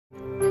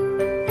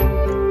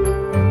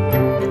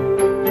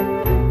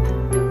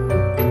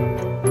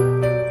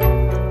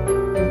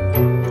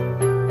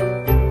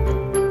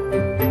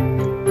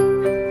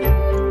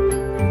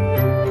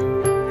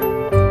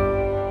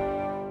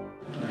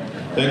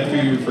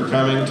for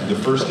coming to the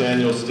first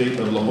annual State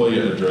of La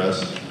Jolla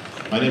address.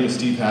 My name is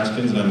Steve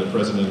Haskins and I'm the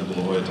president of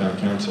the La Jolla Town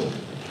Council.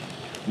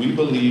 We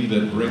believe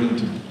that bringing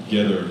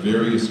together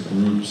various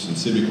groups and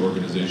civic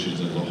organizations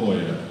in La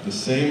Jolla at the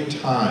same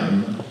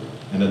time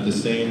and at the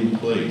same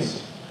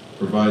place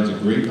provides a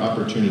great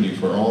opportunity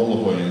for all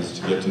La Jollans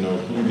to get to know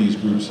who these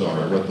groups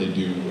are, what they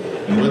do,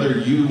 and whether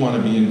you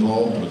want to be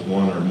involved with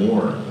one or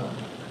more of them.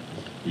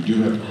 We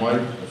do have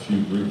quite a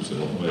few groups in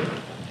La Jolla.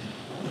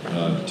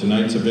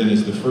 Tonight's event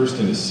is the first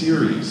in a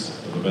series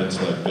of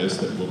events like this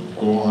that will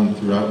go on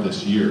throughout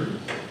this year.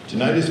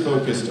 Tonight is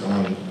focused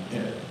on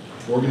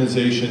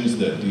organizations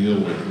that deal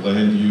with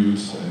land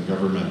use and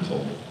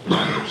governmental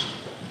matters.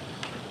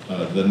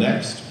 The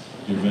next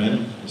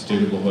event, the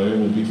State of La Jolla,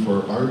 will be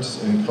for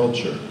arts and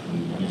culture.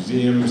 And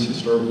museums,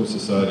 historical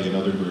society, and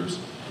other groups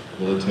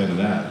will attend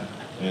that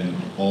and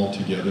all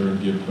together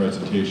and give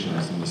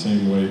presentations in the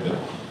same way that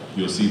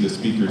you'll see the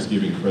speakers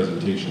giving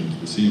presentations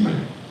this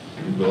evening.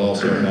 We'll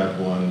also have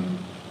one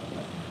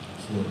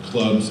for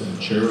clubs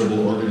and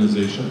charitable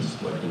organizations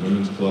like the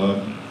Women's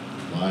Club,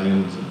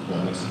 Lions, and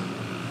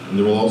Kiwanis. And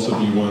there will also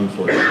be one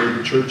for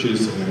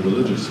churches and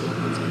religious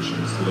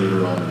organizations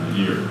later on in the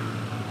year.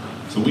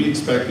 So we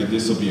expect that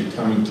this will be a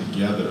coming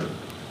together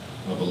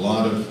of a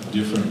lot of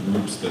different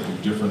groups that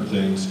do different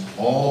things,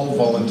 all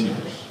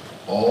volunteers,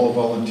 all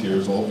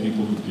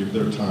people who give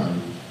their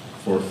time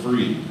for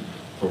free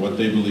for what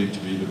they believe to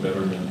be the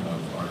betterment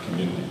of our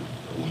community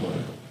of La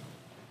Jolla.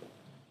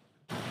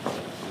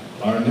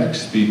 Our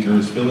next speaker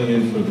is filling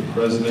in for the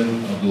president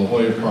of La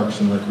Jolla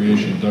Parks and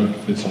Recreation, Doug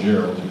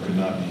Fitzgerald, who could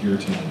not be here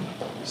tonight.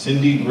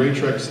 Cindy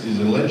Greatrex is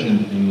a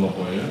legend in La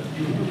Jolla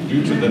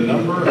due to the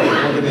number of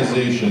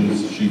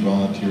organizations she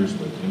volunteers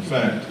with. In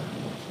fact,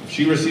 if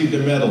she received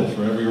a medal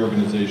for every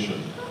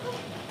organization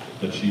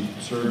that she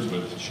serves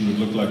with, she would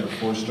look like a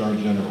 4-star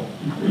general.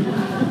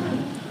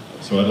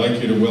 So I'd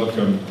like you to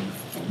welcome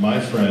my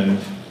friend,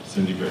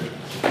 Cindy Greatrex.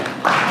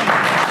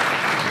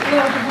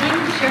 Hello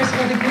everyone, chairs of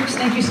other groups,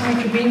 thank you so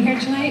much for being here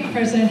tonight.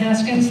 President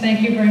Haskins, thank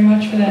you very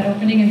much for that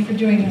opening and for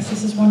doing this.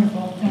 This is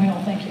wonderful, and we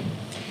all thank you.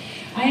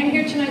 I am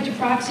here tonight to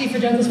proxy for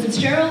Douglas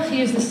Fitzgerald. He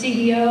is the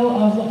CEO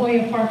of La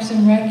Jolla Parks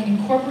and Rec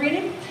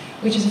Incorporated,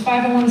 which is a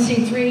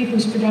 501c3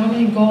 whose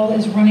predominant goal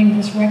is running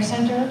this rec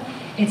center,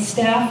 its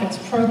staff, its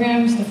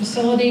programs, the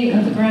facility,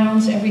 all the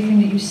grounds,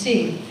 everything that you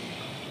see.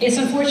 It's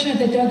unfortunate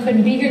that Doug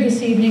couldn't be here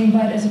this evening,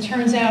 but as it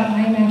turns out, I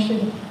am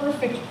actually the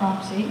perfect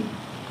proxy.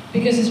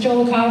 Because as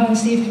Jolla and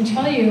Steve can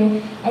tell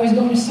you, I was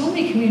going to so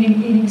many community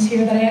meetings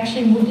here that I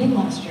actually moved in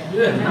last year.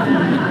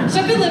 So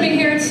I've been living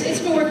here. It's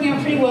been working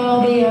out pretty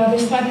well. They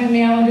slide my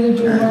mail under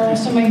the door,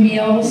 also my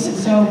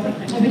meals. So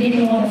I've been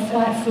eating a lot of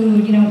flat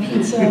food, you know,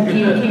 pizza,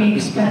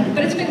 pancakes,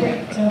 but it's been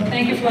great. So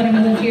thank you for letting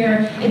me live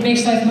here. It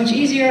makes life much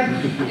easier.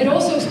 It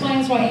also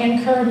explains why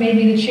Ann Kerr made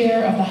me the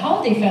chair of the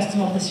holiday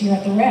festival this year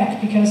at the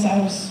Rec, because I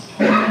was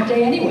home that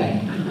day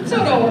anyway. So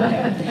it all worked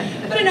out.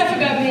 But enough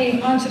about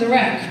me, on to the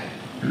Rec.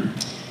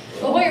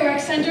 La Jolla Rec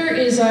Center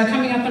is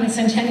coming up on its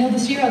centennial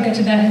this year. I'll get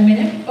to that in a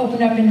minute.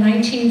 Opened up in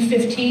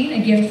 1915,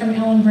 a gift from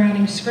Ellen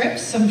Browning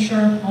Scripps. I'm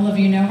sure all of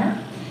you know her.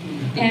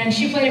 And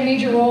she played a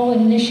major role in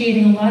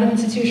initiating a lot of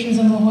institutions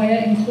in La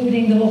Jolla,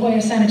 including the La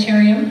Jolla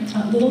Sanitarium.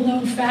 A little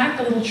known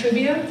fact, a little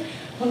trivia.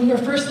 When we were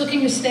first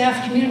looking to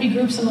staff community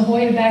groups in La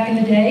Jolla back in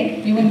the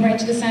day, we went right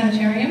to the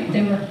sanitarium.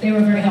 They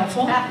were very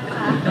helpful.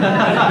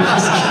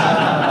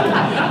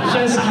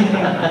 Just kidding.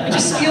 It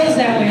just feels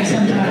that way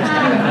sometimes.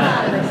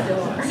 Anyway.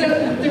 So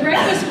the Rec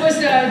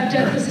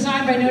was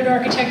designed by noted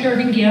architect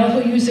Irving Gale,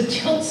 who used a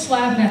tilt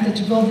slab method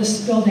to build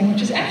this building,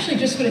 which is actually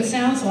just what it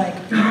sounds like.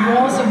 The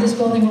walls of this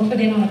building were put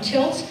in on a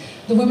tilt.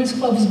 The Women's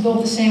Club was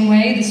built the same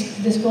way.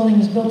 This building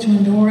was built to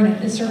endure,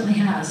 and it certainly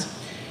has.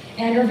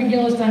 And Irving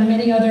Gale has done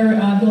many other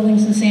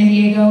buildings in San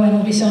Diego, and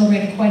will be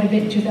celebrated quite a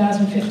bit in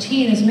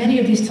 2015, as many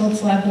of these tilt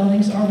slab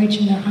buildings are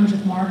reaching their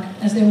 100th mark,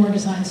 as they were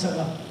designed so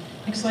well.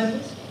 Next slide,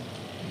 please.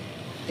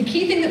 The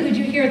key thing that we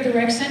do here at the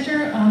Rec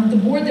Center, the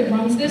board that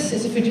runs this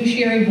is a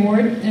fiduciary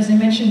board. As I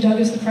mentioned, Doug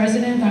is the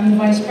president, I'm the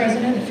vice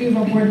president. A few of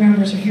our board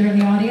members are here in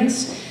the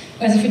audience.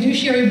 As a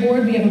fiduciary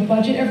board, we have a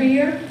budget every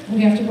year.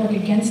 We have to work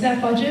against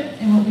that budget,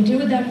 and what we do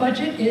with that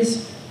budget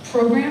is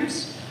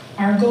programs.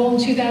 Our goal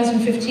in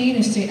 2015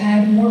 is to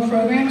add more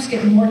programs,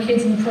 get more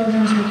kids in the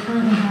programs we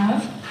currently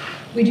have.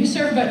 We do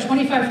serve about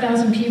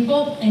 25,000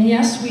 people, and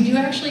yes, we do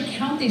actually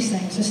count these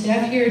things. The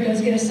staff here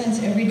does get a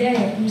sense every day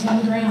of who's on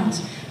the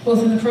grounds,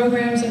 both in the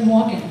programs and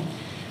walk-in.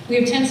 We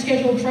have 10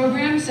 scheduled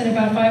programs and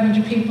about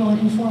 500 people in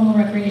informal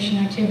recreation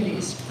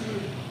activities.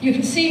 You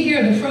can see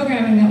here the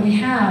programming that we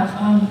have.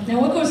 Now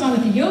what goes on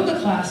with the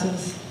yoga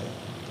classes?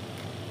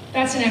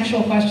 That's an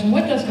actual question.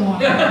 What does go on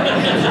with the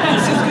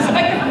classes? Because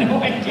I have no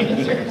idea.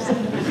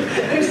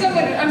 There's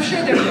someone, I'm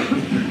sure there's,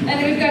 and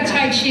then we've got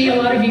Tai Chi, a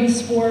lot of youth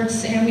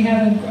sports, and we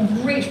have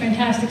a great,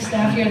 fantastic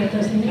staff here that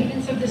does the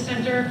maintenance of the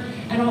center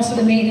and also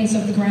the maintenance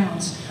of the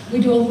grounds. We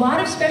do a lot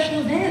of special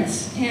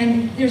events,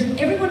 and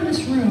everyone in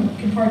this room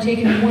can partake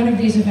in one of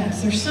these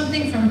events. There's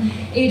something from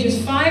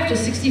ages 5 to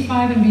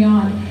 65 and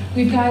beyond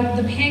We've got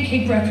the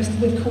pancake breakfast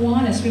with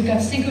Kiwanis. We've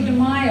got Cinco de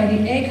Mayo,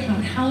 the egg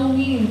hunt,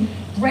 Halloween,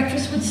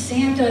 breakfast with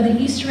Santa, the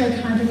Easter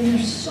egg hunt. I mean,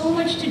 there's so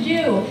much to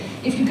do.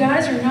 If you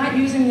guys are not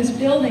using this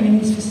building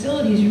and these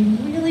facilities, you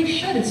really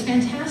should. It's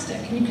fantastic.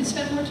 And you could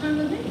spend more time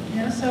with me,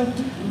 you know? So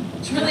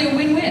it's really a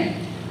win-win.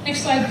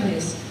 Next slide,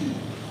 please.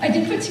 I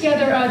did put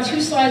together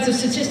 2 slides of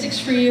statistics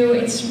for you.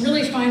 It's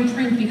really fine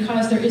print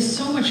because there is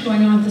so much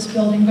going on at this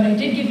building, but I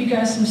did give you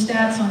guys some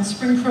stats on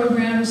spring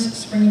programs,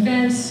 spring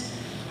events,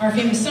 our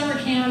famous summer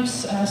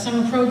camps,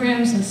 summer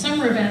programs, and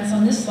summer events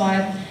on this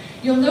slide.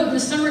 You'll note in the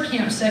summer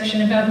camp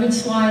section about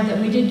mid-slide that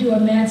we did do a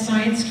mad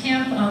science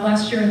camp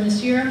last year and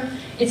this year.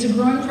 It's a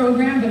growing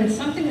program, but it's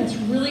something that's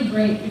really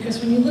great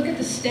because when you look at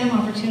the STEM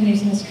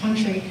opportunities in this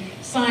country,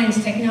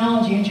 science,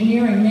 technology,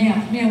 engineering,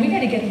 math, man, we got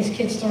to get these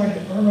kids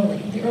started early.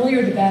 The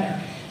earlier the better.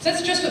 So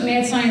that's just what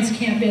Mad Science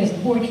Camp is. The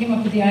board came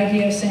up with the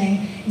idea of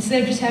saying,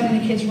 instead of just having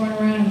the kids run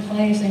around and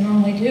play as they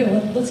normally do,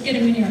 let's get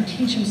them in here and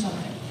teach them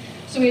something.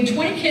 So we had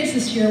 20 kids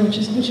this year, which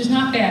is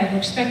not bad. We're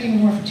expecting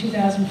more for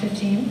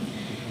 2015.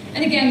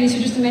 And again, these are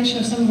just a mention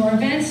of some of our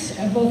events,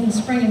 both in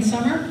spring and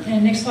summer.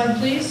 And next slide,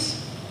 please.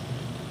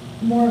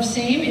 More of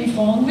same in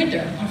fall and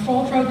winter. Our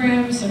fall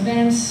programs,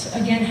 events,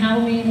 again,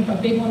 Halloween,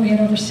 a big one. We had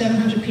over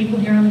 700 people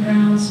here on the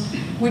grounds.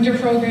 Winter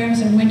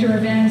programs and winter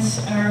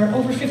events. Our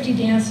over 50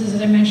 dances,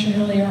 as I mentioned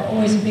earlier, are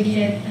always a big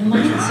hit. And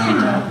Lunch with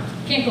Santa.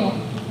 Can't go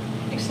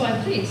on. Next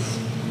slide, please.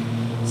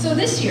 So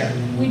this year,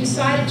 we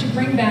decided to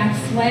bring back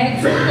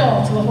flag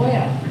football to La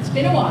Jolla. It's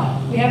been a while.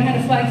 We haven't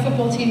had a flag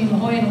football team in La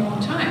Jolla in a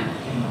long time.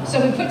 So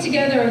we put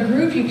together a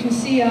group. You can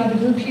see the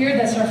group here.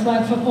 That's our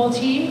flag football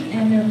team.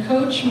 And their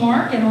coach,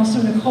 Mark, and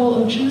also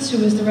Nicole Ochens,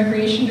 who is the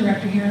recreation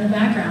director here in the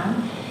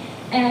background.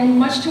 And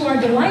much to our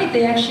delight,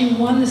 they actually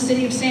won the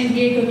City of San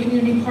Diego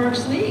Community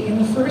Parks League in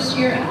the first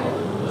year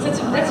out.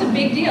 So that's a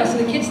big deal. So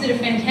the kids did a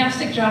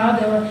fantastic job.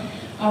 They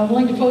were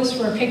willing to pose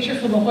for a picture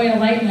for La Jolla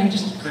Light, and I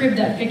just cribbed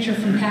that picture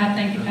from Pat.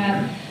 Thank you,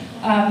 Pat.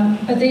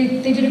 But they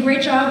did a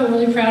great job. We're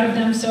really proud of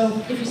them.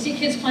 So if you see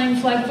kids playing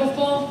flag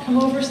football, come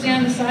over,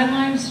 stand on the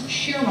sidelines,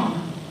 cheer them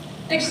on.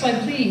 Next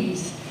slide,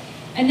 please.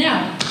 And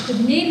now, the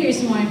main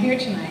reason why I'm here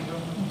tonight.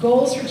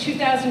 Goals for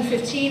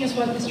 2015 is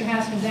what Mr.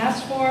 Haskins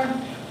asked for.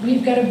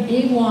 We've got a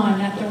big one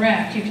at the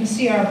rec. You can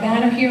see our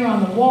banner here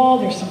on the wall.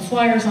 There's some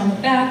flyers on the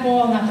back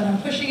wall, not that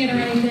I'm pushing it or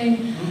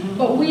anything.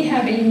 But we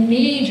have a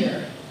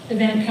major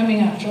event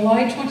coming up,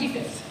 July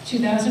 25th,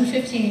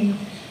 2015.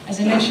 As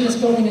I mentioned, this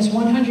building is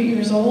 100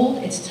 years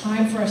old. It's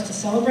time for us to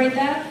celebrate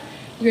that.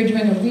 We are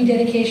doing a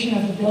rededication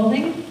of the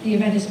building. The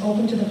event is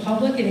open to the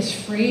public. It is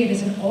free. It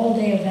is an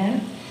all-day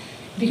event.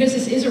 Because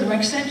this is a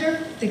rec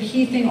center, the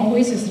key thing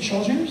always is the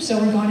children. So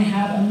we're going to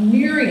have a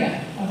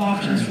myriad of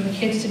options for the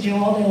kids to do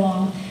all day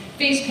long.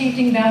 Face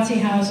painting, bouncy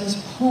houses,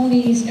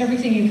 ponies,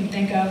 everything you can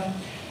think of.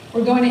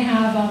 We're going to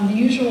have the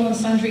usual and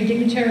sundry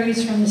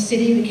dignitaries from the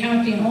city, the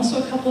county, and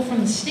also a couple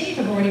from the state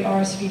have already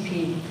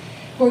RSVP'd.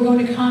 Who are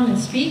going to come and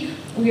speak.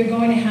 We are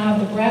going to have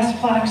the brass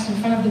plaques in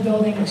front of the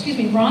building,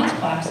 bronze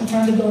plaques in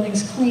front of the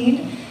buildings cleaned,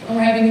 and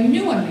we're having a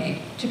new one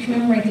made to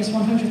commemorate this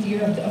 100th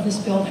year of this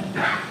building.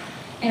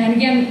 And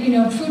again, you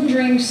know, food and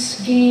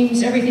drinks,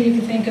 games, everything you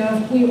can think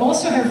of. We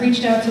also have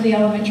reached out to the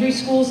elementary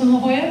schools in La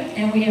Jolla,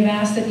 and we have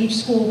asked that each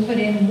school put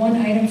in one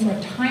item for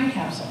a time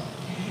capsule.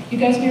 You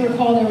guys may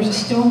recall there was a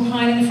stone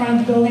pine in the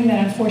front of the building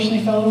that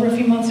unfortunately fell over a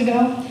few months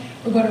ago.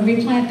 We're going to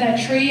replant that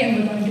tree, and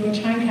we're going to do a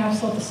time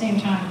capsule at the same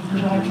time on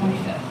July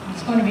 25th.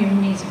 It's going to be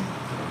amazing.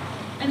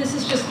 And this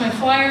is just my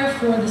flyer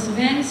for this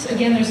event.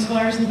 Again, there's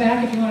flyers in the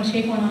back if you want to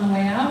take one on the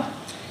way out.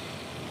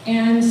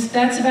 And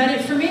that's about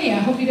it for me. I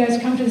hope you guys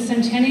come to the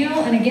Centennial.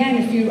 And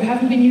again, if you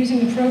haven't been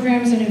using the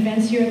programs and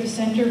events here at the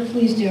center,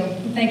 please do.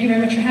 Thank you very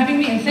much for having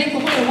me, and thank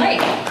La Jolla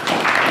Light.